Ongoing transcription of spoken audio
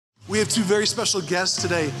We have two very special guests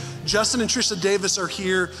today. Justin and Trisha Davis are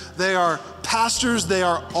here. They are pastors, they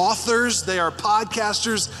are authors, they are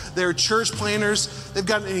podcasters, they are church planners. They've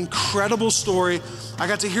got an incredible story. I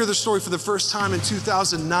got to hear their story for the first time in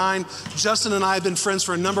 2009. Justin and I have been friends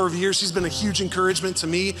for a number of years. He's been a huge encouragement to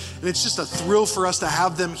me, and it's just a thrill for us to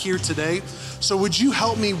have them here today. So would you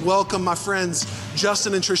help me welcome my friends,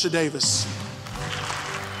 Justin and Trisha Davis?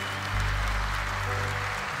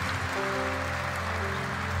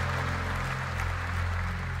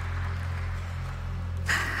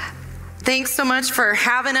 Thanks so much for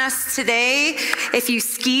having us today. If you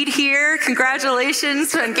skied here,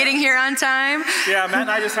 congratulations on getting here on time. Yeah, Matt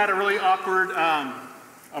and I just had a really awkward,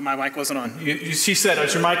 oh, my mic wasn't on. She said,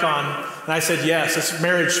 is your mic on? And I said, yes, it's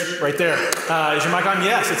marriage right there. Is your mic on?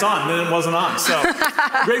 Yes, it's on. And then it wasn't on. So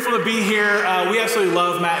grateful to be here. We absolutely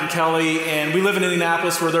love Matt and Kelly, and we live in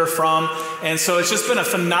Indianapolis where they're from. And so it's just been a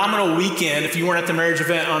phenomenal weekend. If you weren't at the marriage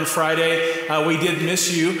event on Friday, we did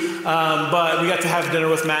miss you. But we got to have dinner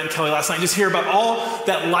with Matt and Kelly last night. Just hear about all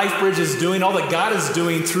that LifeBridge is doing, all that God is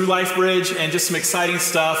doing through LifeBridge, and just some exciting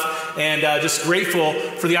stuff. And just grateful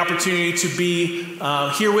for the opportunity to be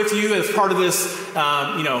here with you as part of this,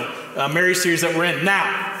 marriage series that we're in.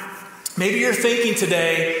 Now, maybe you're thinking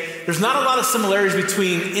today, there's not a lot of similarities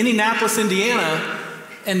between Indianapolis, Indiana,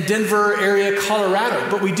 and Denver area, Colorado,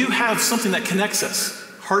 but we do have something that connects us,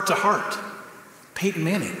 heart to heart. Peyton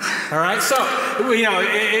Manning, all right? So,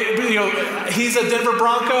 he's a Denver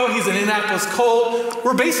Bronco, he's an Indianapolis Colt.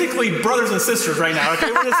 We're basically brothers and sisters right now,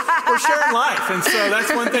 okay? We're sharing life, and so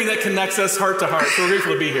that's one thing that connects us heart to heart, so we're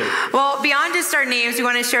grateful to be here. Well, beyond just our names, we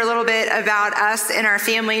want to share a little bit about us and our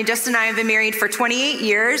family. Justin and I have been married for 28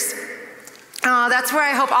 years. That's where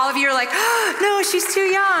I hope all of you are like, oh, no, she's too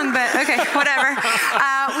young, but okay, whatever.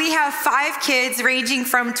 We have 5 kids ranging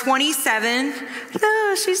from 27,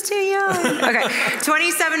 no, she's too young. Okay,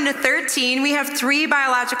 27 to 13. We have 3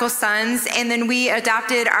 biological sons, and then we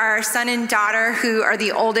adopted our son and daughter, who are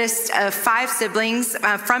the oldest of 5 siblings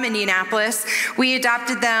from Indianapolis. We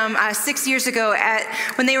adopted them 6 years ago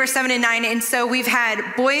when they were 7 and 9, and so we've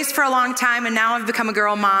had boys for a long time, and now I've become a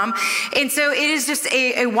girl mom. And so it is just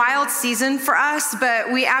a wild season for us,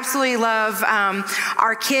 but we absolutely love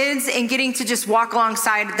our kids and getting to just walk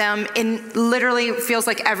alongside them in literally feels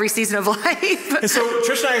like every season of life. And so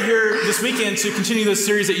Trisha and I are here this weekend to continue this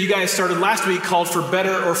series that you guys started last week called For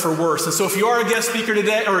Better or For Worse. And so if you are a guest speaker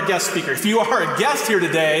today, if you are a guest here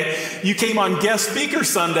today, you came on Guest Speaker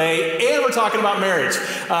Sunday, and we're talking about marriage.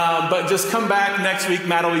 But just come back next week.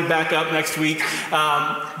 Matt will be back up next week.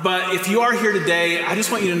 But if you are here today, I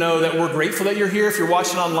just want you to know that we're grateful that you're here. If you're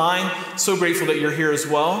watching online, so grateful that you're here as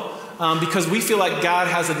well, because we feel like God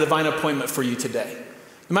has a divine appointment for you today.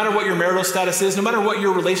 No matter what your marital status is, no matter what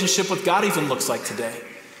your relationship with God even looks like today.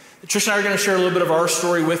 Trisha and I are going to share a little bit of our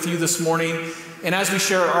story with you this morning. And as we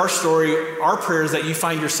share our story, our prayer is that you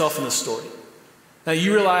find yourself in this story. Now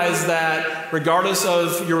you realize that regardless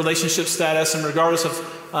of your relationship status and regardless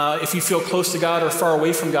of if you feel close to God or far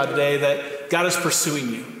away from God today, that God is pursuing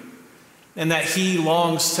you and that He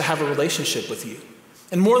longs to have a relationship with you.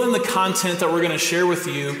 And more than the content that we're going to share with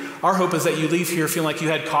you, our hope is that you leave here feeling like you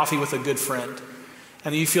had coffee with a good friend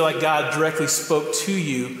and that you feel like God directly spoke to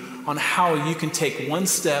you on how you can take one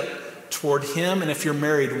step toward Him, and if you're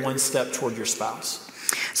married, one step toward your spouse.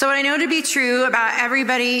 So what I know to be true about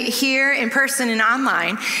everybody here in person and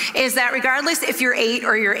online is that regardless if you're 8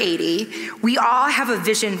 or you're 80, we all have a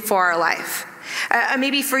vision for our life.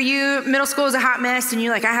 Maybe for you, middle school is a hot mess and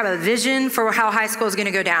you're like, I have a vision for how high school is going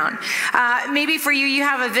to go down. Maybe for you, you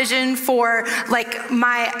have a vision for like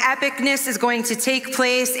my epicness is going to take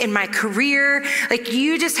place in my career. Like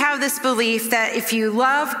you just have this belief that if you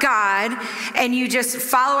love God and you just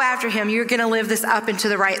follow after Him, you're going to live this up into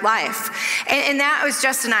the right life. And that was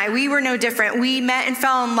Justin and I. We were no different. We met and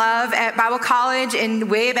fell in love at Bible college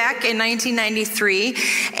way back in 1993.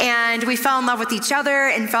 And we fell in love with each other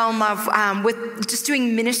and fell in love with just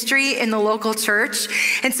doing ministry in the local church.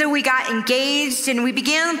 And so we got engaged and we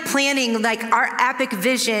began planning like our epic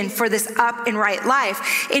vision for this up and right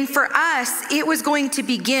life. And for us, it was going to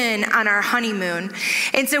begin on our honeymoon.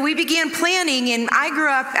 And so we began planning, and I grew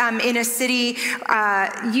up in a city,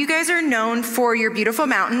 you guys are known for your beautiful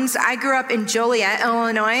mountains. I grew up in Joliet,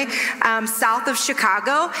 Illinois, south of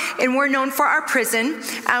Chicago, and we're known for our prison.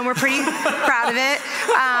 We're pretty proud of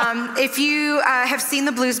it. If you have seen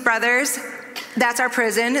the Blues Brothers, that's our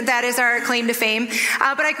prison. That is our claim to fame.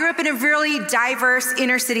 But I grew up in a really diverse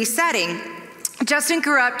inner city setting. Justin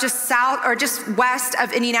grew up just south or just west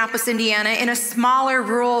of Indianapolis, Indiana, in a smaller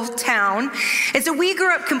rural town. And so we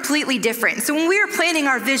grew up completely different. So when we were planning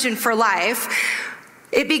our vision for life,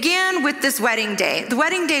 It began with this wedding day. The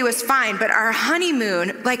wedding day was fine, but our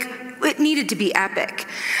honeymoon, it needed to be epic.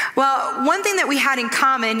 Well, one thing that we had in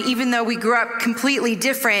common, even though we grew up completely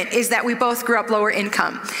different, is that we both grew up lower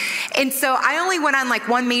income. And so I only went on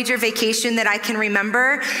one major vacation that I can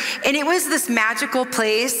remember, and it was this magical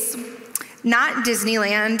place, not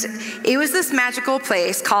Disneyland. It was this magical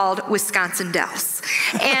place called Wisconsin Dells.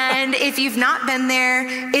 And if you've not been there,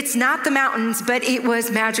 it's not the mountains, but it was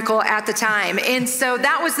magical at the time. And so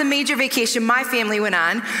that was the major vacation my family went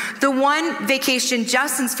on. The one vacation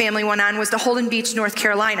Justin's family went on was to Holden Beach, North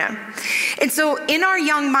Carolina. And so in our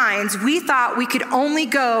young minds, we thought we could only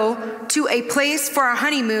go to a place for our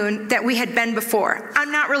honeymoon that we had been before.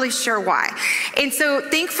 I'm not really sure why. And so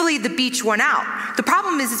thankfully the beach won out. The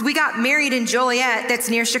problem is we got married in Joliet, that's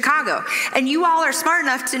near Chicago. And you all are smart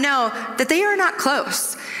enough to know that they are not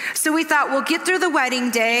close. So we thought we'll get through the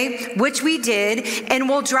wedding day, which we did, and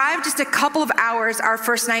we'll drive just a couple of hours our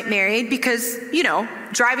first night married because,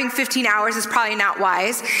 driving 15 hours is probably not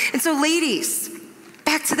wise. And so ladies,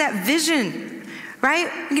 back to that vision, right?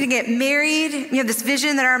 We're gonna get married. We have this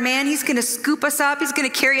vision that our man, he's gonna scoop us up. He's gonna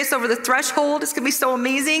carry us over the threshold. It's gonna be so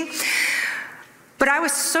amazing. But I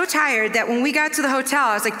was so tired that when we got to the hotel,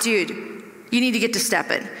 I was like, dude, you need to get to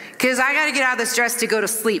stepping because I got to get out of this dress to go to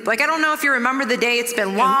sleep. I don't know if you remember the day. It's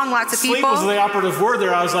been long, and lots of people. Sleep was the operative word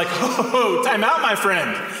there. I was like, oh, time out, my friend.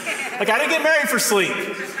 I didn't get married for sleep,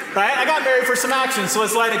 right? I got married for some action. So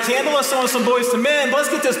let's light a candle, let's throw some Boys to Men, let's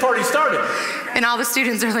get this party started. And all the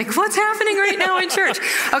students are like, what's happening right now in church?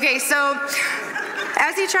 Okay, so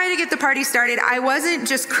as he tried to get the party started, I wasn't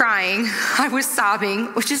just crying, I was sobbing,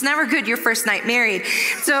 which is never good your first night married.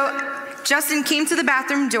 So Justin came to the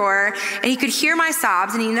bathroom door and he could hear my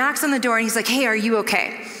sobs and he knocks on the door and he's like, hey, are you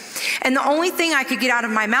okay? And the only thing I could get out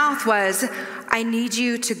of my mouth was, I need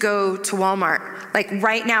you to go to Walmart.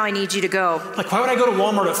 Right now I need you to go. Why would I go to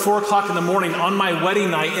Walmart at 4 o'clock in the morning on my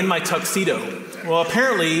wedding night in my tuxedo? Well,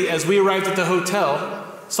 apparently as we arrived at the hotel,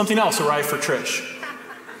 something else arrived for Trish.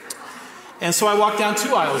 And so I walked down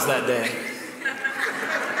 2 aisles that day.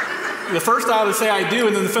 The first aisle would say I do,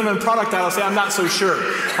 and then the feminine product aisle would say I'm not so sure.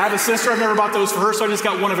 I have a sister, I've never bought those for her, so I just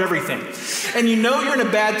got one of everything. And you're in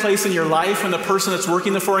a bad place in your life when the person that's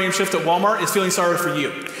working the 4 a.m. shift at Walmart is feeling sorry for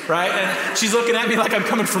you, right? And she's looking at me like I'm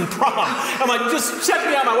coming from prom. I'm like, just check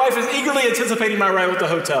me out. My wife is eagerly anticipating my ride with the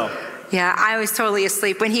hotel. Yeah, I was totally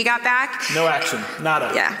asleep. When he got back, no action,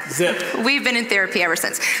 nada, zip. We've been in therapy ever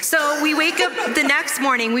since. So we wake up the next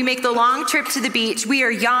morning, we make the long trip to the beach. We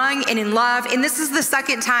are young and in love, and this is the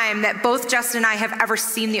second time that both Justin and I have ever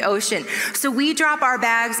seen the ocean. So we drop our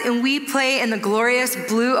bags and we play in the glorious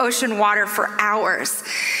blue ocean water for hours.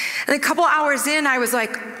 And a couple hours in, I was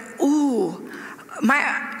like, ooh,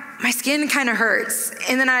 my skin kind of hurts.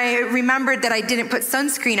 And then I remembered that I didn't put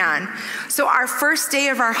sunscreen on. So our first day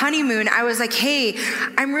of our honeymoon, I was like, hey,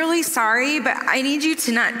 I'm really sorry, but I need you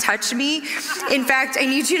to not touch me. In fact, I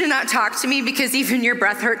need you to not talk to me because even your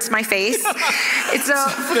breath hurts my face. So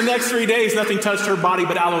for the next 3 days, nothing touched her body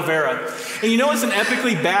but aloe vera. And it's an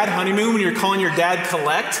epically bad honeymoon when you're calling your dad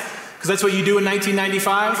collect, because that's what you do in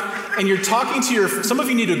 1995. And you're talking to some of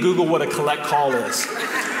you need to Google what a collect call is.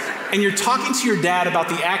 And you're talking to your dad about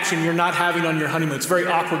the action you're not having on your honeymoon. It's a very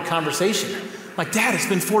awkward conversation. I'm like, Dad, it's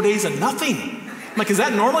been 4 days of nothing. I'm like, is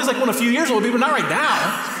that normal? He's like, well, in a few years we'll be, but not right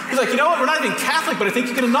now. He's like, you know what? We're not even Catholic, but I think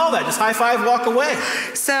you can annul that. Just high five, walk away.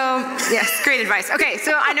 So, yes, great advice. Okay,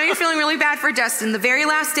 so I know you're feeling really bad for Justin. The very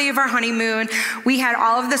last day of our honeymoon, we had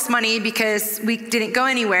all of this money because we didn't go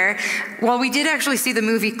anywhere. Well, we did actually see the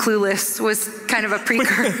movie Clueless, was kind of a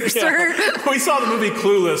precursor. We saw the movie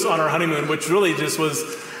Clueless on our honeymoon, which really just was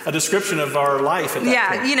a description of our life at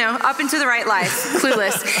that point. Up into the right life,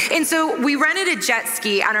 Clueless. And so we rented a jet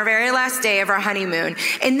ski on our very last day of our honeymoon.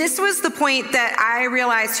 And this was the point that I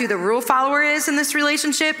realized who the rule follower is in this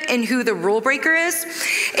relationship and who the rule breaker is.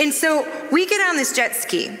 And so we get on this jet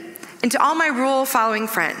ski, and to all my rule following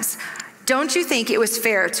friends, don't you think it was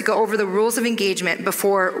fair to go over the rules of engagement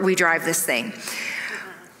before we drive this thing?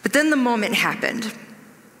 But then the moment happened.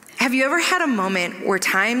 Have you ever had a moment where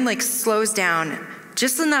time slows down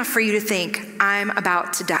just enough for you to think, I'm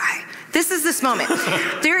about to die? This is this moment.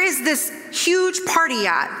 There is this huge party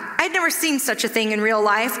yacht. I'd never seen such a thing in real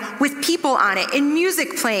life with people on it and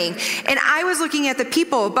music playing. And I was looking at the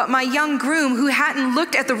people, but my young groom who hadn't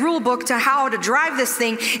looked at the rule book to how to drive this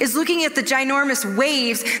thing is looking at the ginormous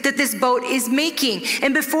waves that this boat is making.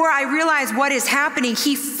 And before I realize what is happening,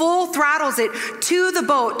 he full throttles it to the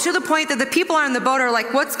boat, to the point that the people on the boat are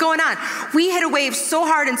like, what's going on? We hit a wave so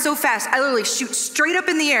hard and so fast, I literally shoot straight up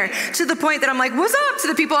in the air to the point that I'm like, what's up to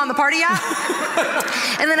the people on the party yacht?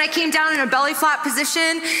 And then I came down in a belly flop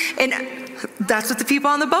position, and That's what the people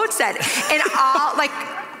on the boat said. And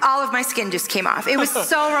all of my skin just came off. It was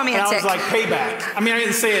so romantic. And I was like, payback. I mean, I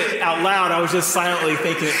didn't say it out loud. I was just silently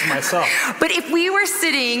thinking it to myself. But if we were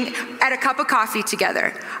sitting at a cup of coffee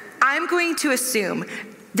together, I'm going to assume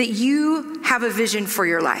that you have a vision for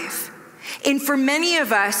your life. And for many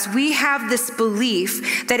of us, we have this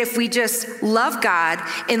belief that if we just love God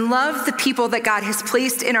and love the people that God has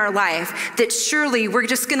placed in our life, that surely we're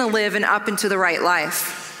just going to live an up and to the right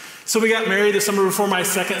life. So we got married the summer before my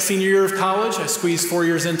second senior year of college. I squeezed 4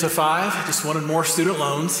 years into 5. I just wanted more student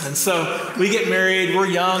loans. And so we get married, we're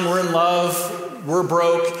young, we're in love, we're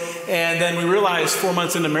broke. And then we realized 4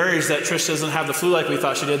 months into marriage that Trisha doesn't have the flu like we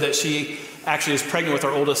thought she did, that she actually is pregnant with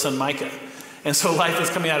our oldest son, Micah. And so life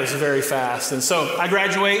is coming at us very fast. And so I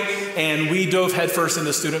graduate, and we dove headfirst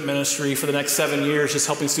into student ministry for the next 7 years, just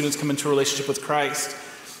helping students come into a relationship with Christ.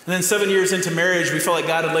 And then 7 years into marriage, we felt like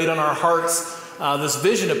God had laid on our hearts this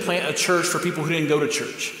vision to plant a church for people who didn't go to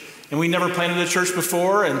church. And we never planted a church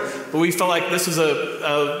before, but we felt like this was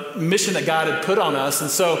a mission that God had put on us. And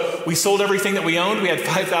so we sold everything that we owned. We had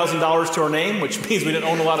 $5,000 to our name, which means we didn't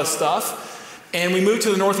own a lot of stuff. And we moved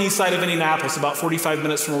to the northeast side of Indianapolis, about 45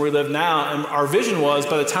 minutes from where we live now. And our vision was,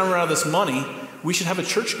 by the time we run out of this money, we should have a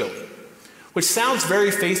church going. Which sounds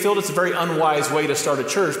very faith-filled. It's a very unwise way to start a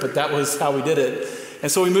church, but that was how we did it. And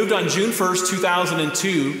so we moved on June 1st,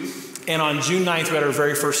 2002. And on June 9th, we had our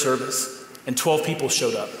very first service. And 12 people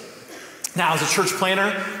showed up. Now, as a church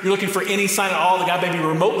planner, you're looking for any sign at all that God may be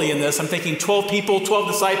remotely in this. I'm thinking 12 people, 12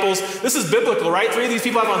 disciples. This is biblical, right? 3 of these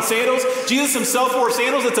people have on sandals. Jesus himself wore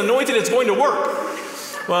sandals. It's anointed. It's going to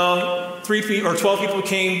work. Well, 12 people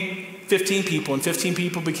became 15 people, and 15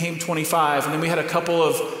 people became 25. And then we had a couple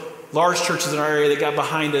of large churches in our area that got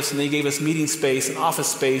behind us, and they gave us meeting space and office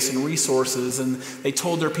space and resources. And they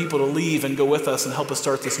told their people to leave and go with us and help us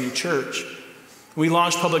start this new church. We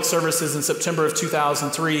launched public services in September of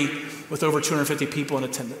 2003 with over 250 people in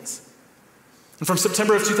attendance. And from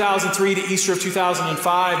September of 2003 to Easter of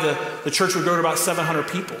 2005, the church would grow to about 700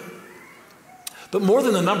 people. But more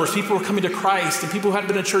than the numbers, people were coming to Christ, and people who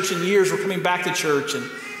hadn't been to church in years were coming back to church, and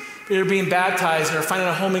they were being baptized, and they were finding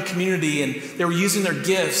a home and community, and they were using their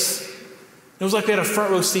gifts. It was like we had a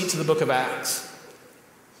front row seat to the book of Acts.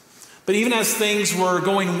 But even as things were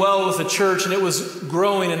going well with the church and it was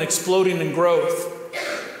growing and exploding in growth,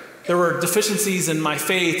 there were deficiencies in my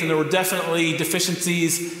faith, and there were definitely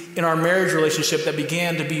deficiencies in our marriage relationship that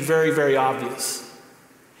began to be very, very obvious.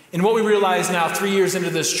 And what we realize now, 3 years into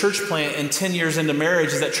this church plant and 10 years into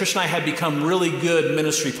marriage, is that Trisha and I had become really good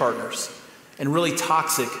ministry partners and really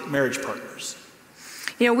toxic marriage partners.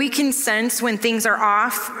 You know, we can sense when things are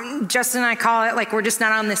off. Justin and I call it like we're just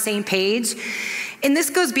not on the same page. And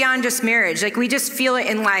this goes beyond just marriage. Like, we just feel it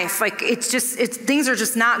in life. Like, things are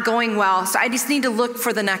just not going well. So I just need to look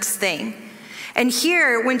for the next thing. And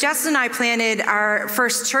here, when Justin and I planted our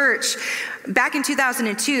first church back in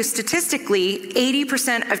 2002, statistically,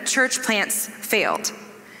 80% of church plants failed.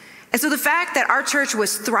 And so the fact that our church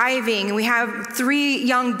was thriving, and we have 3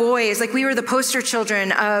 young boys, like we were the poster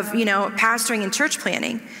children of, pastoring and church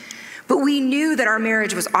planting. But we knew that our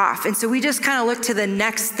marriage was off. And so we just kind of looked to the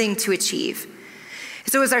next thing to achieve.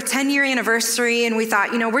 So it was our 10-year anniversary, and we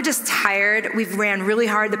thought, we're just tired. We've ran really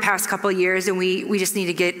hard the past couple of years, and we just need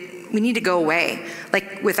to go away,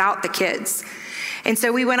 like without the kids. And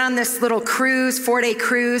so we went on this little cruise, 4-day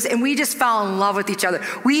cruise, and we just fell in love with each other.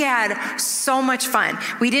 We had so much fun.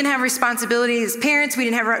 We didn't have responsibilities as parents. We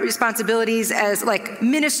didn't have responsibilities as like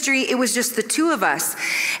ministry. It was just the two of us.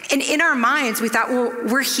 And in our minds, we thought, well,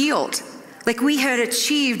 we're healed. Like, we had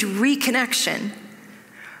achieved reconnection.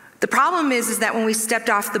 The problem is that when we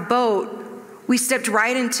stepped off the boat, we stepped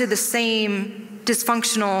right into the same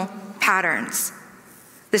dysfunctional patterns,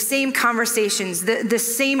 the same conversations, the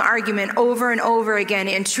same argument over and over again,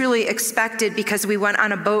 and truly expected, because we went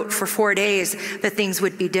on a boat for 4 days, that things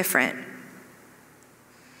would be different.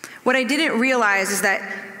 What I didn't realize is that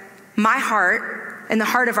my heart and the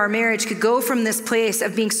heart of our marriage could go from this place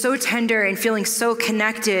of being so tender and feeling so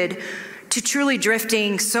connected to truly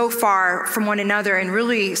drifting so far from one another and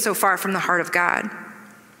really so far from the heart of God.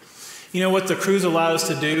 You know what the cruise allowed us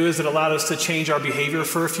to do is it allowed us to change our behavior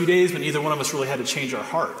for a few days, but neither one of us really had to change our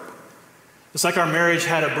heart. It's like our marriage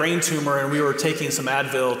had a brain tumor and we were taking some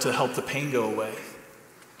Advil to help the pain go away.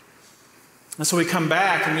 And so we come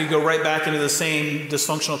back and we go right back into the same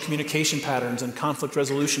dysfunctional communication patterns and conflict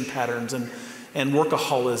resolution patterns and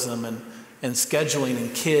workaholism and scheduling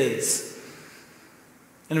and kids.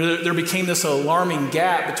 And there became this alarming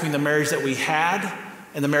gap between the marriage that we had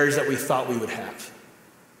and the marriage that we thought we would have.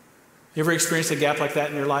 You ever experienced a gap like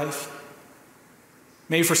that in your life?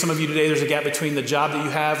 Maybe for some of you today, there's a gap between the job that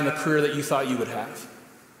you have and the career that you thought you would have.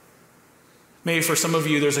 Maybe for some of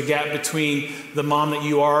you, there's a gap between the mom that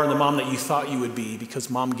you are and the mom that you thought you would be, because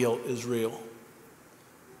mom guilt is real.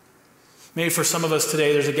 Maybe for some of us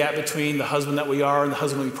today, there's a gap between the husband that we are and the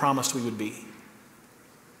husband we promised we would be.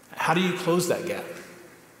 How do you close that gap?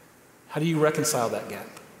 How do you reconcile that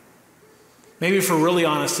gap? Maybe if we're really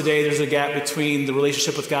honest today, there's a gap between the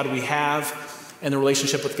relationship with God we have and the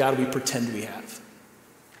relationship with God we pretend we have.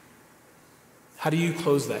 How do you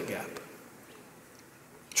close that gap?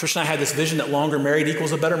 Trisha and I had this vision that longer married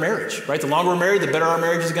equals a better marriage, right? The longer we're married, the better our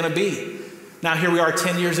marriage is going to be. Now here we are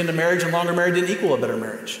 10 years into marriage, and longer married didn't equal a better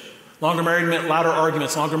marriage. Longer married meant louder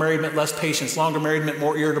arguments. Longer married meant less patience. Longer married meant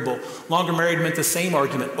more irritable. Longer married meant the same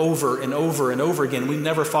argument over and over and over again. We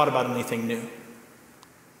never thought about anything new.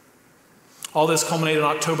 All this culminated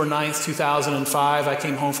on October 9th, 2005. I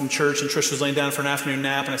came home from church and Trish was laying down for an afternoon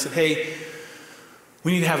nap, and I said, hey,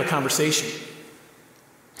 we need to have a conversation.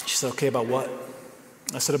 She said, okay, about what?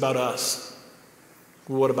 I said, about us.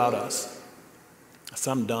 Well, what about us? I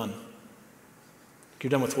said, I'm done. You're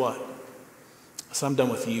done with what? I said, I'm done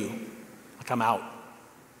with you. Like, I'm out.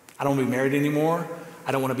 I don't want to be married anymore.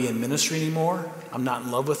 I don't want to be in ministry anymore. I'm not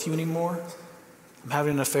in love with you anymore. I'm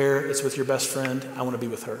having an affair. It's with your best friend. I want to be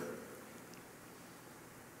with her.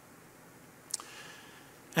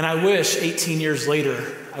 And I wish 18 years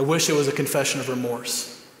later, I wish it was a confession of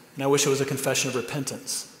remorse. And I wish it was a confession of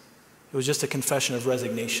repentance. It was just a confession of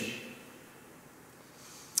resignation.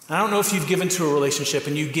 And I don't know if you've given to a relationship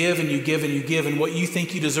and you give and you give and you give, and what you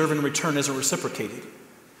think you deserve in return isn't reciprocated.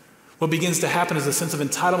 What begins to happen is a sense of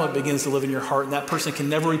entitlement begins to live in your heart, and that person can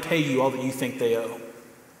never repay you all that you think they owe. And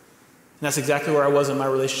that's exactly where I was in my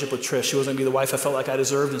relationship with Trish. She wasn't going to be the wife I felt like I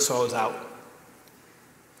deserved, and so I was out.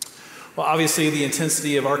 Well, obviously, the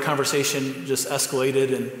intensity of our conversation just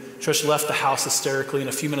escalated, and Trish left the house hysterically, and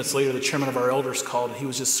a few minutes later, the chairman of our elders called, and he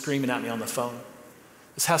was just screaming at me on the phone.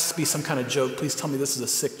 This has to be some kind of joke. Please tell me this is a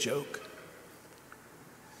sick joke.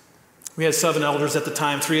 We had 7 elders at the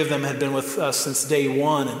time. 3 of them had been with us since day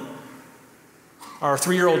one. And our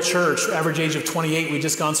 3-year-old church, average age of 28, we'd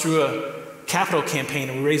just gone through a capital campaign,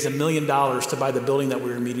 and we raised $1 million to buy the building that we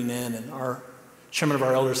were meeting in, and our chairman of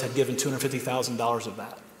our elders had given $250,000 of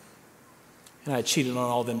that. And I had cheated on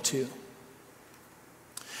all of them too.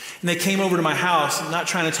 And they came over to my house, not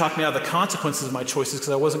trying to talk me out of the consequences of my choices,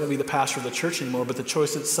 because I wasn't going to be the pastor of the church anymore, but the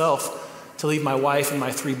choice itself to leave my wife and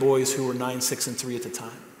my 3 boys, who were 9, 6, and 3 at the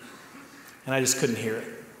time. And I just couldn't hear it.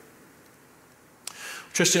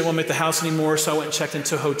 Trisha didn't want me at the house anymore, so I went and checked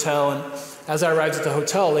into a hotel. And as I arrived at the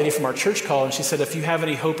hotel, a lady from our church called, and she said, if you have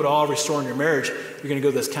any hope at all of restoring your marriage, you're going to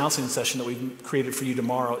go to this counseling session that we've created for you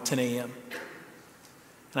tomorrow at 10 a.m.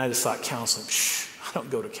 And I just thought, counseling? I don't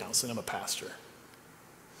go to counseling. I'm a pastor.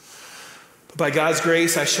 But by God's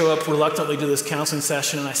grace, I show up reluctantly to this counseling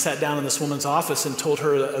session, and I sat down in this woman's office and told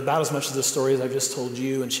her about as much of the story as I've just told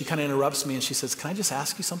you. And she kind of interrupts me, and she says, can I just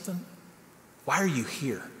ask you something? Why are you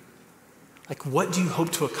here? Like, what do you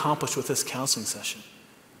hope to accomplish with this counseling session?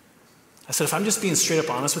 I said, if I'm just being straight up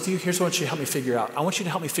honest with you, here's what I want you to help me figure out. I want you to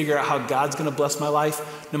help me figure out how God's going to bless my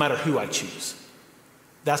life no matter who I choose.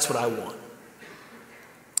 That's what I want.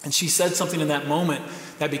 And she said something in that moment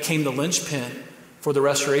that became the linchpin for the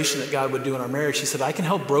restoration that God would do in our marriage. She said, I can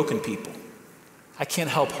help broken people. I can't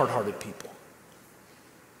help hard-hearted people.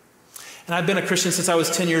 And I've been a Christian since I was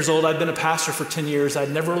 10 years old. I'd been a pastor for 10 years. I'd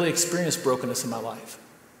never really experienced brokenness in my life.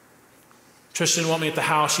 Trish didn't want me at the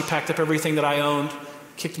house. She packed up everything that I owned,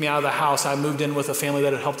 kicked me out of the house. I moved in with a family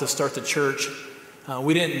that had helped us start the church.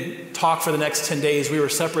 We didn't talk for the next 10 days. We were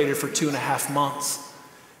separated for 2.5 months.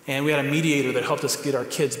 And we had a mediator that helped us get our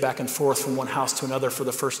kids back and forth from one house to another for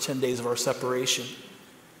the first 10 days of our separation.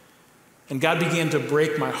 And God began to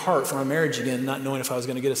break my heart for my marriage again, not knowing if I was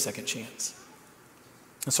going to get a second chance.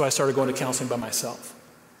 And so I started going to counseling by myself.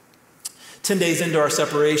 10 days into our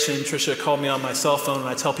separation, Trisha called me on my cell phone, and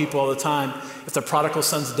I tell people all the time, if the prodigal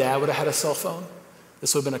son's dad would have had a cell phone,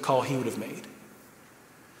 this would have been a call he would have made.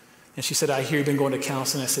 And she said, I hear you've been going to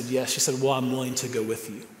counseling. I said, yes. She said, well, I'm willing to go with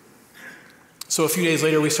you. So a few days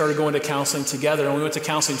later, we started going to counseling together, and we went to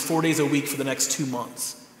counseling 4 days a week for the next 2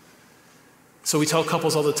 months. So we tell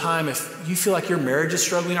couples all the time, if you feel like your marriage is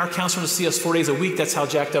struggling, our counselor will see us 4 days a week. That's how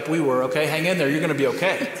jacked up we were, okay? Hang in there, you're going to be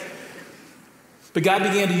okay. But God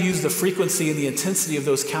began to use the frequency and the intensity of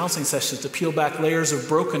those counseling sessions to peel back layers of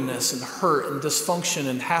brokenness and hurt and dysfunction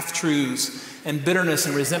and half-truths and bitterness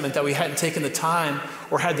and resentment that we hadn't taken the time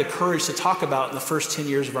or had the courage to talk about in the first 10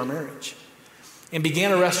 years of our marriage. And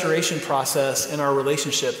began a restoration process in our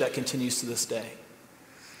relationship that continues to this day.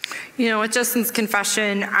 You know, with Justin's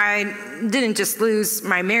confession, I didn't just lose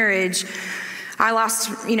my marriage. I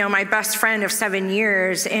lost, my best friend of 7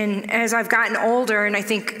 years. And as I've gotten older, and I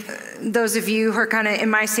think those of you who are kind of in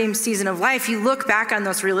my same season of life, you look back on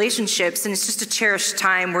those relationships and it's just a cherished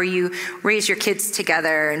time where you raise your kids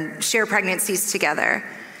together and share pregnancies together.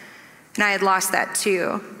 And I had lost that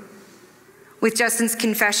too. With Justin's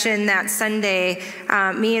confession that Sunday,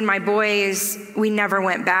 me and my boys, we never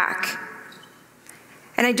went back.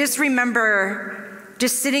 And I just remember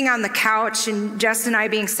just sitting on the couch and Justin and I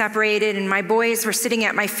being separated, and my boys were sitting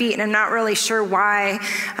at my feet, and I'm not really sure why.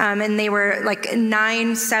 And they were like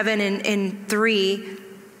 9, 7, and 3.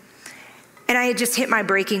 And I had just hit my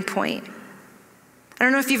breaking point. I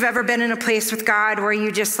don't know if you've ever been in a place with God where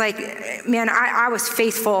you just like, man, I was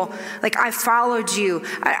faithful. Like I followed you.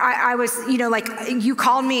 I was, like you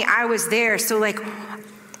called me, I was there. So like,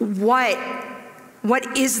 what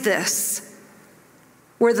is this?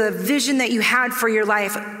 Where the vision that you had for your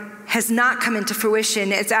life has not come into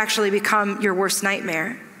fruition. It's actually become your worst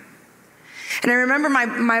nightmare. And I remember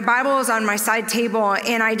my Bible was on my side table,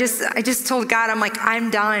 and I just told God, I'm like,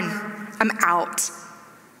 I'm done. I'm out.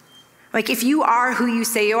 Like, if you are who you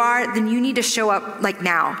say you are, then you need to show up like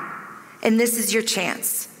now. And this is your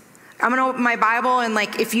chance. I'm gonna open my Bible, and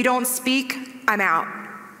like, if you don't speak, I'm out.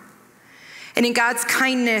 And in God's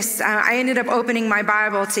kindness, I ended up opening my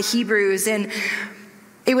Bible to Hebrews, and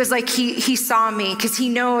it was like he saw me, because he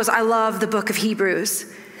knows I love the book of Hebrews.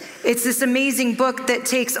 It's this amazing book that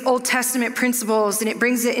takes Old Testament principles and it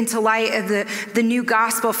brings it into light of the new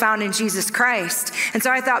gospel found in Jesus Christ. And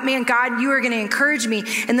so I thought, man, God, you are going to encourage me.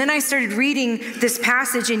 And then I started reading this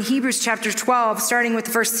passage in Hebrews chapter 12, starting with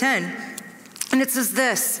verse 10. And it says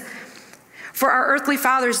this: "For our earthly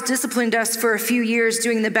fathers disciplined us for a few years,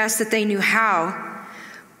 doing the best that they knew how.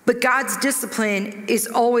 But God's discipline is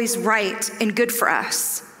always right and good for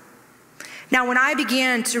us." Now, when I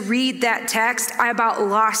began to read that text, I about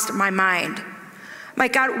lost my mind. My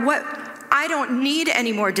God, I don't need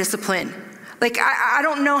any more discipline. Like, I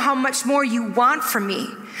don't know how much more you want from me.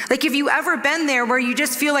 Like, have you ever been there where you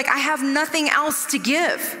just feel like I have nothing else to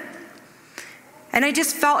give? And I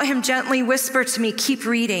just felt him gently whisper to me, keep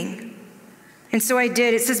reading. And so I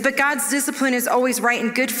did. It says, "But God's discipline is always right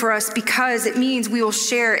and good for us because it means we will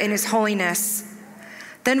share in his holiness."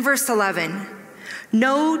 Then verse 11,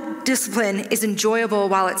 "No discipline is enjoyable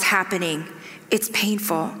while it's happening. It's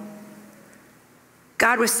painful."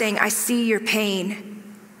 God was saying, I see your pain.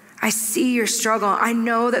 I see your struggle. I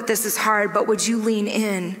know that this is hard, but would you lean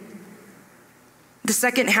in? The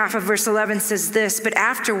second half of verse 11 says this: "But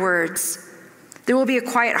afterwards, there will be a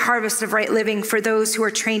quiet harvest of right living for those who are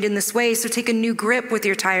trained in this way. So take a new grip with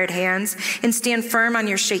your tired hands and stand firm on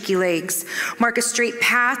your shaky legs. Mark a straight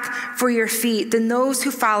path for your feet. Then those who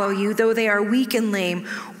follow you, though they are weak and lame,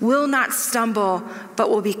 will not stumble, but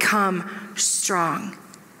will become strong."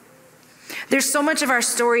 There's so much of our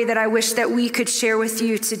story that I wish that we could share with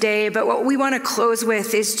you today, but what we want to close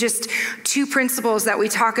with is just 2 principles that we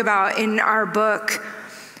talk about in our book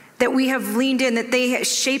that we have leaned in, that they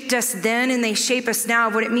shaped us then and they shape us now,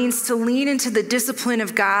 what it means to lean into the discipline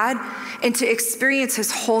of God and to experience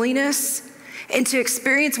his holiness and to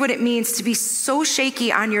experience what it means to be so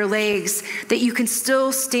shaky on your legs that you can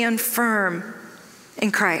still stand firm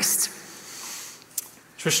in Christ.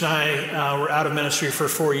 Trisha and I were out of ministry for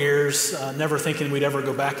 4 years, never thinking we'd ever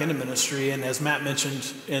go back into ministry. And as Matt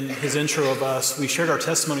mentioned in his intro of us, we shared our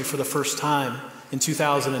testimony for the first time in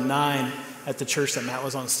 2009 at the church that Matt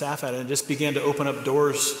was on staff at, and it just began to open up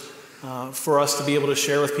doors for us to be able to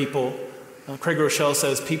share with people. Craig Rochelle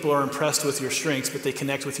says, people are impressed with your strengths, but they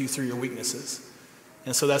connect with you through your weaknesses.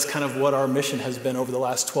 And so that's kind of what our mission has been over the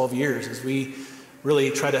last 12 years, is we really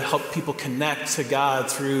try to help people connect to God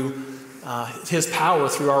through his power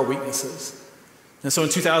through our weaknesses. And so in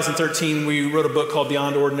 2013, we wrote a book called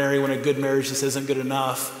Beyond Ordinary, When a Good Marriage Just Isn't Good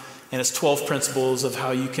Enough. And it's 12 principles of how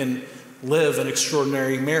you can live an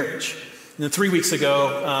extraordinary marriage. And then 3 weeks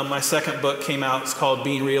ago, my second book came out. It's called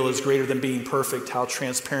Being Real is Greater Than Being Perfect, How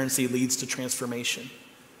Transparency Leads to Transformation.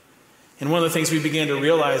 And one of the things we began to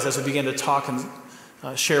realize as we began to talk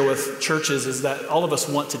and share with churches is that all of us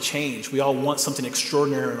want to change. We all want something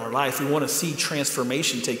extraordinary in our life. We want to see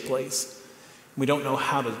transformation take place. We don't know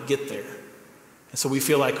how to get there. And so we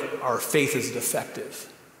feel like our faith is defective.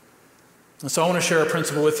 And so I want to share a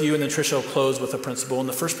principle with you, and then Trisha will close with a principle. And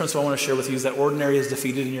the first principle I want to share with you is that ordinary is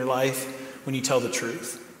defeated in your life when you tell the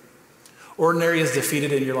truth. Ordinary is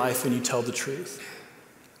defeated in your life when you tell the truth.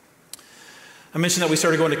 I mentioned that we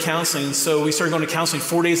started going to counseling. So we started going to counseling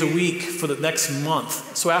 4 days a week for the next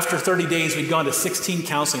month. So after 30 days, we'd gone to 16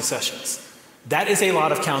 counseling sessions. That is a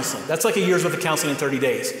lot of counseling. That's like a year's worth of counseling in 30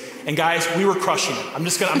 days. And guys, we were crushing it. I'm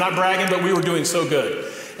not bragging, but we were doing so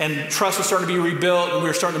good. and trust was starting to be rebuilt, and we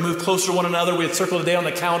were starting to move closer to one another. We had circled a day on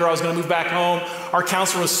the calendar. I was going to move back home. Our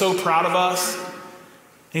counselor was so proud of us. And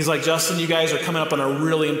he's like, Justin, you guys are coming up on a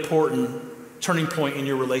really important turning point in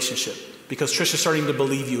your relationship because Trisha's starting to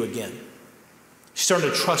believe you again. She's starting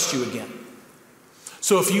to trust you again.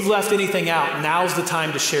 So if you've left anything out, now's the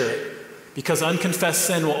time to share it because unconfessed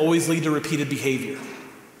sin will always lead to repeated behavior.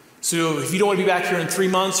 So if you don't want to be back here in 3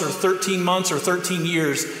 months or 13 months or 13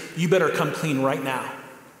 years, you better come clean right now.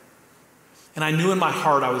 And I knew in my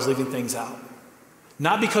heart I was leaving things out.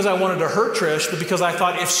 Not because I wanted to hurt Trish, but because I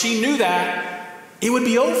thought if she knew that, it would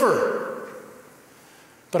be over.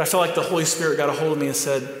 But I felt like the Holy Spirit got a hold of me and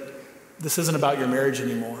said, this isn't about your marriage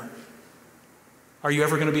anymore. Are you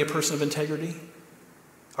ever going to be a person of integrity?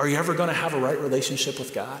 Are you ever going to have a right relationship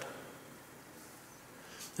with God?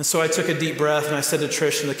 And so I took a deep breath and I said to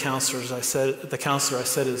Trish and the counselor, I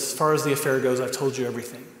said, as far as the affair goes, I've told you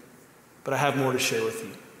everything, but I have more to share with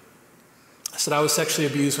you. I said, I was sexually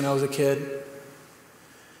abused when I was a kid,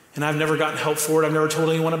 and I've never gotten help for it. I've never told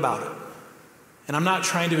anyone about it. And I'm not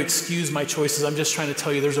trying to excuse my choices. I'm just trying to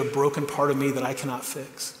tell you there's a broken part of me that I cannot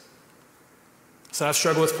fix. So I've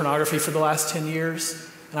struggled with pornography for the last 10 years,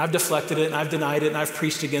 and I've deflected it, and I've denied it, and I've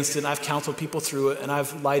preached against it, and I've counseled people through it, and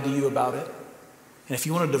I've lied to you about it. And if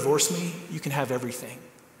you want to divorce me, you can have everything.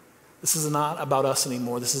 This is not about us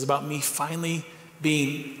anymore. This is about me finally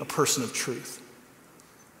being a person of truth.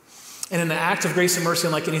 And in the act of grace and mercy,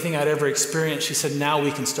 unlike anything I'd ever experienced, she said, now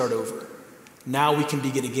we can start over. Now we can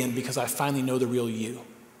begin again because I finally know the real you.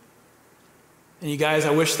 And you guys,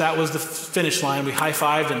 I wish that was the finish line. We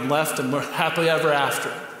high-fived and left and we're happily ever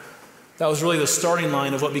after. That was really the starting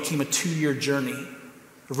line of what became a 2-year journey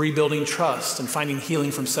of rebuilding trust and finding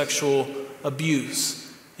healing from sexual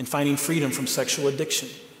abuse and finding freedom from sexual addiction.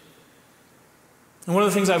 And one of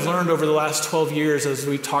the things I've learned over the last 12 years as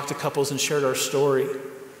we talked to couples and shared our story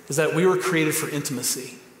is that we were created for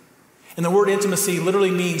intimacy. And the word intimacy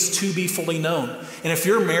literally means to be fully known. And if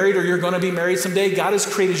you're married or you're going to be married someday, God has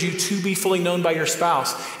created you to be fully known by your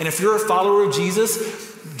spouse. And if you're a follower of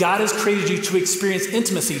Jesus, God has created you to experience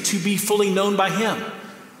intimacy, to be fully known by Him,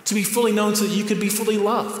 to be fully known so that you could be fully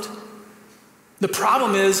loved. The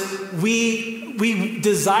problem is we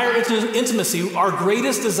desire intimacy. Our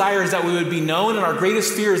greatest desire is that we would be known, and our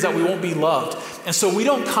greatest fear is that we won't be loved. And so we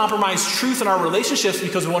don't compromise truth in our relationships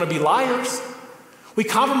because we want to be liars. We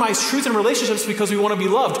compromise truth in relationships because we want to be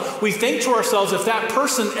loved. We think to ourselves, if that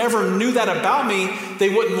person ever knew that about me, they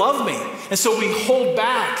wouldn't love me. And so we hold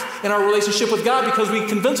back in our relationship with God because we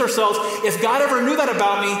convince ourselves, if God ever knew that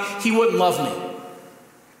about me, He wouldn't love me.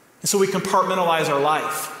 And so we compartmentalize our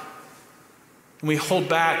life. And we hold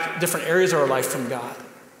back different areas of our life from God.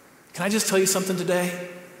 Can I just tell you something today?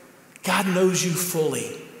 God knows you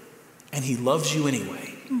fully, and He loves you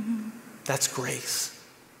anyway. Mm-hmm. That's grace.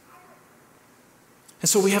 And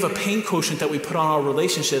so we have a pain quotient that we put on our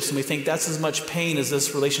relationships, and we think that's as much pain as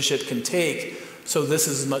this relationship can take, so this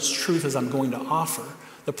is as much truth as I'm going to offer.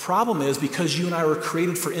 The problem is, because you and I were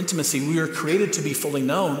created for intimacy, we were created to be fully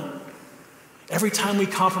known. Every time we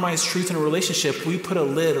compromise truth in a relationship, we put a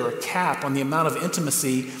lid or a cap on the amount of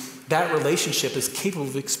intimacy that relationship is capable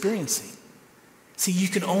of experiencing. See, you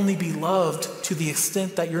can only be loved to the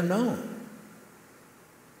extent that you're known.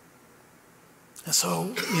 And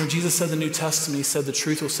so, Jesus said in the New Testament, He said the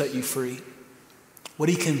truth will set you free. What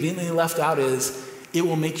He conveniently left out is, it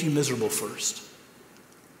will make you miserable first.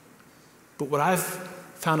 But what I've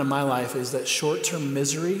found in my life is that short-term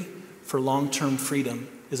misery for long-term freedom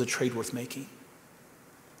is a trade worth making.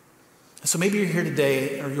 And so maybe you're here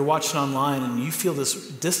today or you're watching online and you feel this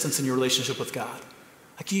distance in your relationship with God.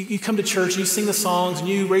 Like you come to church and you sing the songs and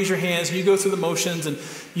you raise your hands and you go through the motions and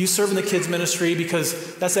you serve in the kids ministry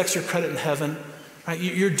because that's extra credit in heaven. Right?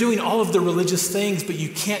 You're doing all of the religious things, but you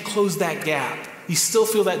can't close that gap. You still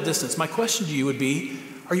feel that distance. My question to you would be,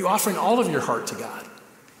 are you offering all of your heart to God?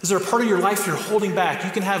 Is there a part of your life you're holding back?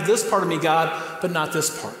 You can have this part of me, God, but not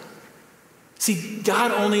this part. See,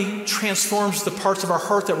 God only transforms the parts of our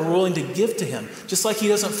heart that we're willing to give to Him. Just like He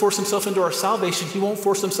doesn't force Himself into our salvation, He won't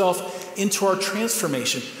force Himself into our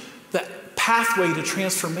transformation. The pathway to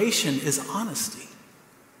transformation is honesty.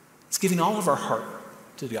 It's giving all of our heart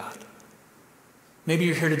to God. Maybe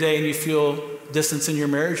you're here today and you feel distance in your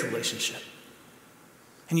marriage relationship.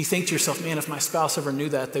 And you think to yourself, man, if my spouse ever knew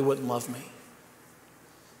that, they wouldn't love me.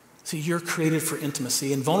 See, you're created for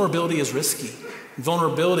intimacy, and vulnerability is risky.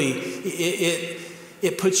 Vulnerability,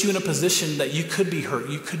 it puts you in a position that you could be hurt,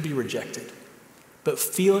 you could be rejected. But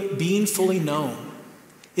being fully known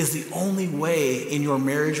is the only way in your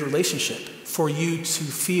marriage relationship for you to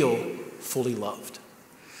feel fully loved.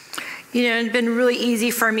 You know, it's been really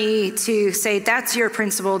easy for me to say, that's your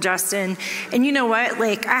principle, Justin. And you know what?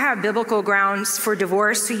 Like, I have biblical grounds for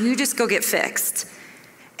divorce, so you just go get fixed.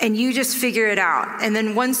 And you just figure it out. And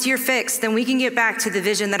then once you're fixed, then we can get back to the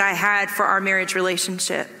vision that I had for our marriage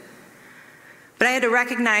relationship. But I had to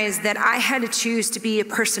recognize that I had to choose to be a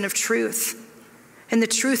person of truth. And the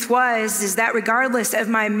truth is that regardless of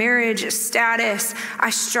my marriage status, I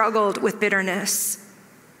struggled with bitterness.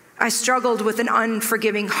 I struggled with an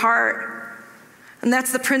unforgiving heart. And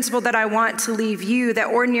that's the principle that I want to leave you, that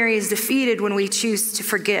ordinary is defeated when we choose to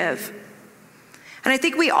forgive. And I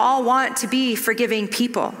think we all want to be forgiving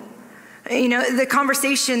people. You know, the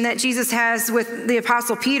conversation that Jesus has with the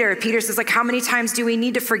Apostle Peter, Peter says, like, how many times do we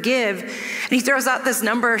need to forgive? And he throws out this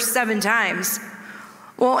number 7 times.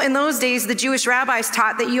 Well, in those days, the Jewish rabbis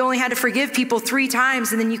taught that you only had to forgive people 3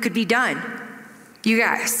 times and then you could be done. You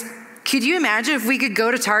guys, could you imagine if we could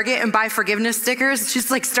go to Target and buy forgiveness stickers,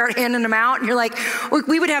 just like start handing them out? And you're like,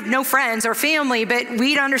 we would have no friends or family, but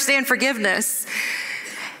we'd understand forgiveness.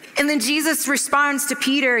 And then Jesus responds to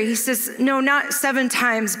Peter. He says, no, not 7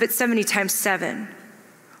 times, but 70 times 7.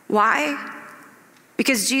 Why?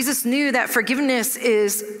 Because Jesus knew that forgiveness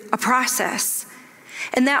is a process.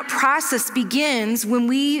 And that process begins when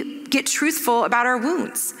we get truthful about our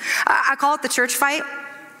wounds. I call it the church fight.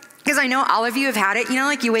 Because I know all of you have had it. You know,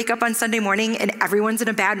 like you wake up on Sunday morning and everyone's in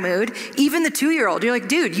a bad mood. Even the 2-year-old, you're like,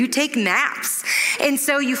 dude, you take naps. And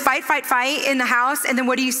so you fight in the house. And then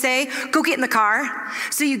what do you say? Go get in the car.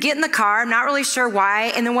 So you get in the car. I'm not really sure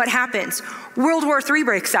why. And then what happens? World War III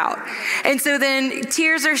breaks out. And so then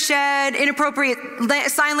tears are shed, inappropriate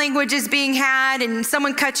sign language is being had, and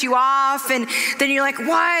someone cuts you off. And then you're like,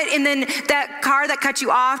 what? And then that car that cut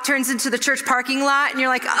you off turns into the church parking lot. And you're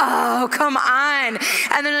like, oh, come on.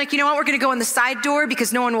 And then like, you know what? We're going to go in the side door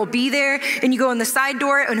because no one will be there. And you go in the side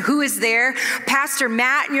door and who is there? Pastor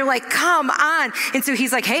Matt. And you're like, come on. And so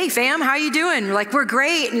he's like, hey fam, how you doing? You're like, we're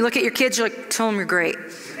great. And you look at your kids, you're like, tell them you're great.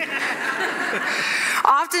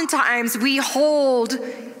 Oftentimes we hold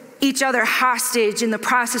each other hostage in the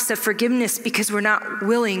process of forgiveness because we're not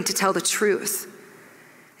willing to tell the truth.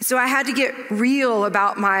 So I had to get real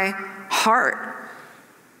about my heart.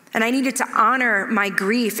 And I needed to honor my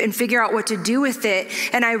grief and figure out what to do with it.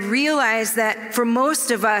 And I realized that for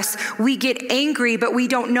most of us, we get angry, but we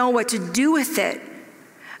don't know what to do with it.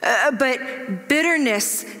 But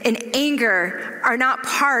bitterness and anger are not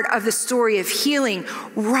part of the story of healing.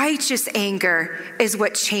 Righteous anger is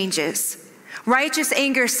what changes. Righteous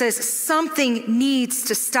anger says something needs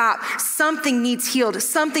to stop, something needs healed,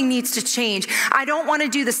 something needs to change. I don't want to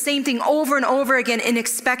do the same thing over and over again and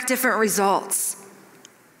expect different results.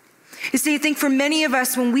 You see, I think for many of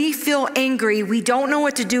us, when we feel angry, we don't know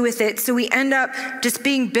what to do with it, so we end up just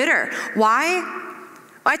being bitter. Why?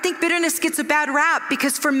 I think bitterness gets a bad rap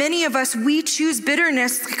because for many of us, we choose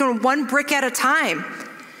bitterness like 1 brick at a time.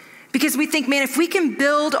 Because we think, man, if we can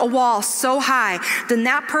build a wall so high, then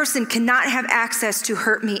that person cannot have access to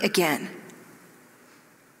hurt me again.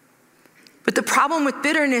 But the problem with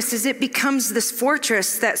bitterness is it becomes this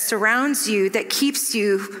fortress that surrounds you, that keeps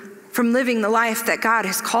you from living the life that God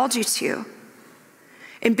has called you to.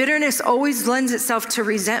 And bitterness always lends itself to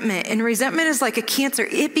resentment. And resentment is like a cancer.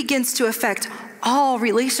 It begins to affect all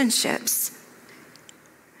relationships.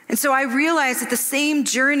 And so I realized that the same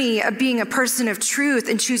journey of being a person of truth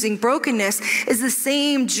and choosing brokenness is the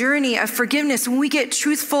same journey of forgiveness. When we get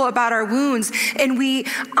truthful about our wounds and we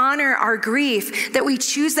honor our grief, that we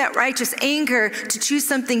choose that righteous anger to choose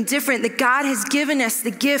something different, that God has given us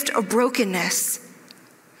the gift of brokenness.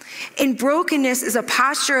 And brokenness is a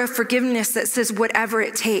posture of forgiveness that says whatever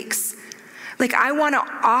it takes. Like, I want to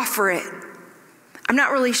offer it. I'm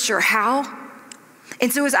not really sure how.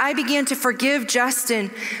 And so as I began to forgive Justin,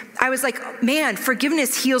 I was like, man,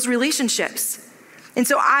 forgiveness heals relationships. And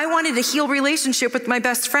so I wanted to heal relationship with my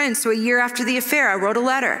best friend. So a year after the affair, I wrote a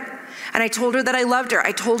letter. And I told her that I loved her.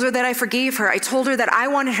 I told her that I forgave her. I told her that I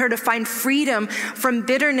wanted her to find freedom from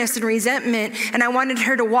bitterness and resentment. And I wanted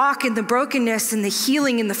her to walk in the brokenness and the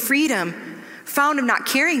healing and the freedom found in not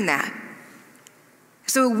carrying that.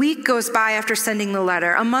 So a week goes by after sending the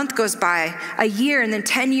letter. A month goes by, a year, and then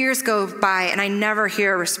 10 years go by, and I never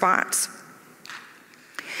hear a response.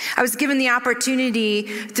 I was given the opportunity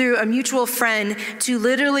through a mutual friend to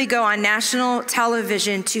literally go on national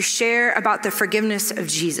television to share about the forgiveness of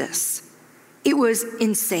Jesus. It was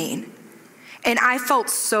insane. And I felt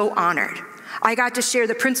so honored. I got to share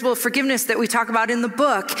the principle of forgiveness that we talk about in the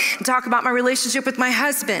book and talk about my relationship with my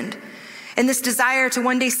husband and this desire to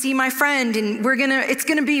one day see my friend, and it's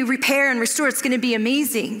gonna be repair and restore. It's gonna be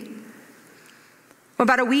amazing. Well,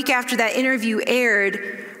 about a week after that interview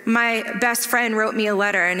aired, my best friend wrote me a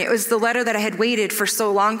letter, and it was the letter that I had waited for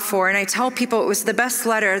so long for. And I tell people it was the best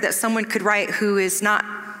letter that someone could write who is not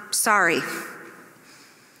sorry,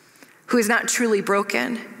 who is not truly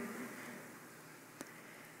broken.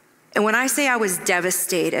 And when I say I was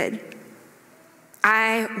devastated,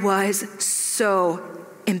 I was so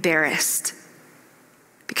embarrassed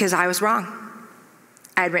because I was wrong.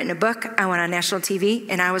 I had written a book, I went on national TV,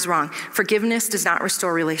 and I was wrong. Forgiveness does not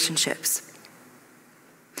restore relationships.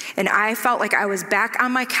 And I felt like I was back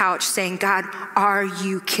on my couch saying, God, are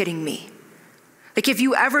you kidding me? Like, if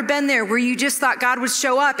you ever been there where you just thought God would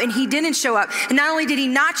show up and he didn't show up, and not only did he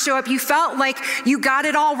not show up, you felt like you got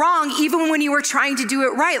it all wrong even when you were trying to do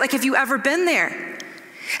it right. Like, if you ever been there?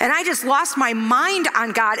 And I just lost my mind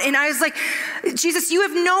on God. And I was like, Jesus, you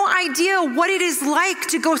have no idea what it is like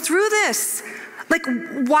to go through this. Like,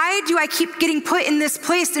 why do I keep getting put in this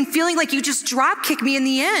place and feeling like you just drop kick me in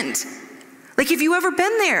the end? Like, have you ever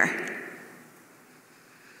been there?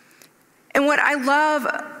 And what I love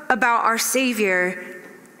about our Savior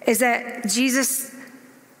is that Jesus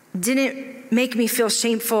didn't make me feel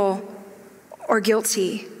shameful or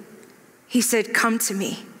guilty. He said, come to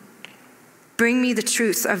me. Bring me the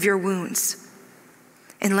truth of your wounds.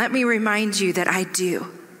 And let me remind you that I do.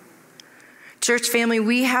 Church family,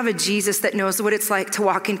 we have a Jesus that knows what it's like to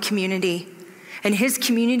walk in community. And his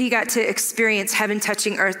community got to experience heaven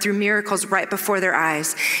touching earth through miracles right before their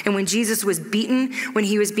eyes. And when Jesus was beaten, when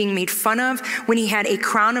he was being made fun of, when he had a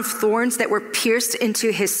crown of thorns that were pierced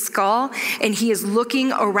into his skull, and he is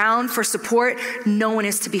looking around for support, no one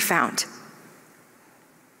is to be found.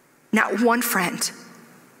 Not one friend.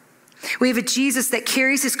 We have a Jesus that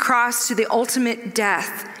carries his cross to the ultimate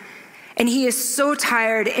death. And he is so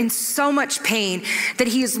tired and so much pain that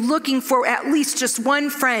he is looking for at least just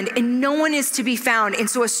one friend, and no one is to be found. And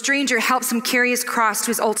so a stranger helps him carry his cross to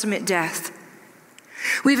his ultimate death.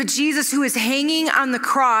 We have a Jesus who is hanging on the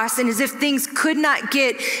cross, and as if things could not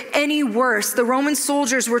get any worse. The Roman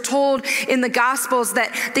soldiers were told in the Gospels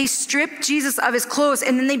that they stripped Jesus of his clothes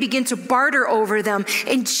and then they begin to barter over them.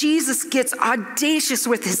 And Jesus gets audacious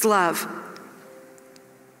with his love.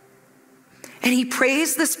 And he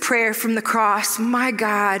prays this prayer from the cross, my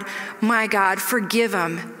God, forgive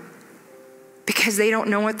them, because they don't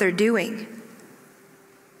know what they're doing.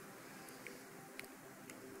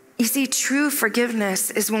 You see, true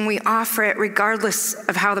forgiveness is when we offer it regardless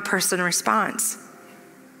of how the person responds,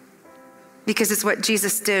 because it's what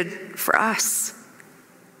Jesus did for us,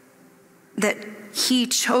 that he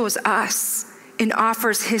chose us and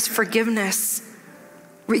offers his forgiveness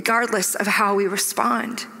regardless of how we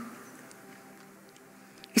respond.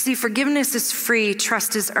 You see, forgiveness is free,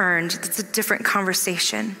 trust is earned. It's a different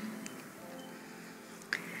conversation.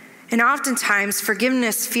 And oftentimes,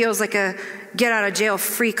 forgiveness feels like a get out of jail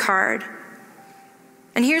free card.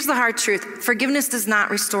 And here's the hard truth. Forgiveness does not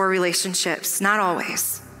restore relationships, not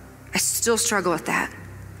always. I still struggle with that.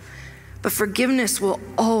 But forgiveness will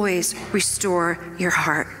always restore your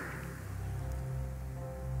heart.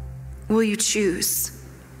 Will you choose?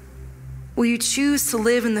 Will you choose to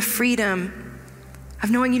live in the freedom of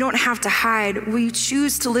knowing you don't have to hide? Will you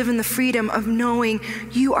choose to live in the freedom of knowing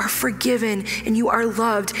you are forgiven and you are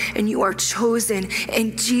loved and you are chosen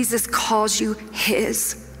and Jesus calls you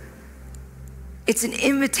his? It's an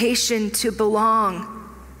invitation to belong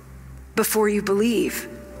before you believe.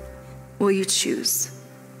 Will you choose?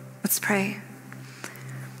 Let's pray.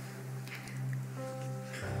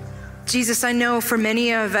 Jesus, I know for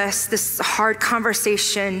many of us, this hard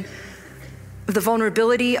conversation of the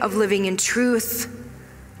vulnerability of living in truth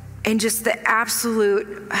and just the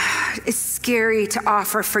absolute, it's scary to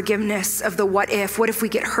offer forgiveness of the what if we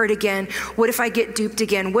get hurt again? What if I get duped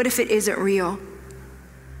again? What if it isn't real?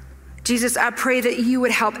 Jesus, I pray that you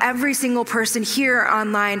would help every single person here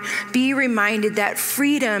online be reminded that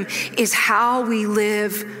freedom is how we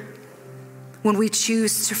live when we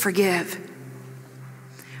choose to forgive.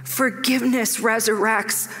 Forgiveness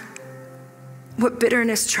resurrects what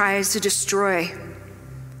bitterness tries to destroy.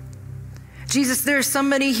 Jesus, there's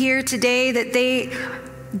somebody here today that they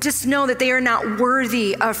just know that they are not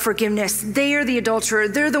worthy of forgiveness. They are the adulterer.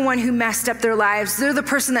 They're the one who messed up their lives. They're the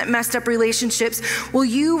person that messed up relationships. Will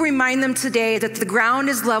you remind them today that the ground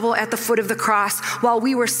is level at the foot of the cross? While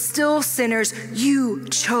we were still sinners, you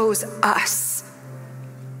chose us.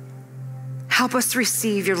 Help us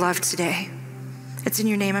receive your love today. It's in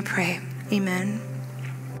your name I pray. Amen.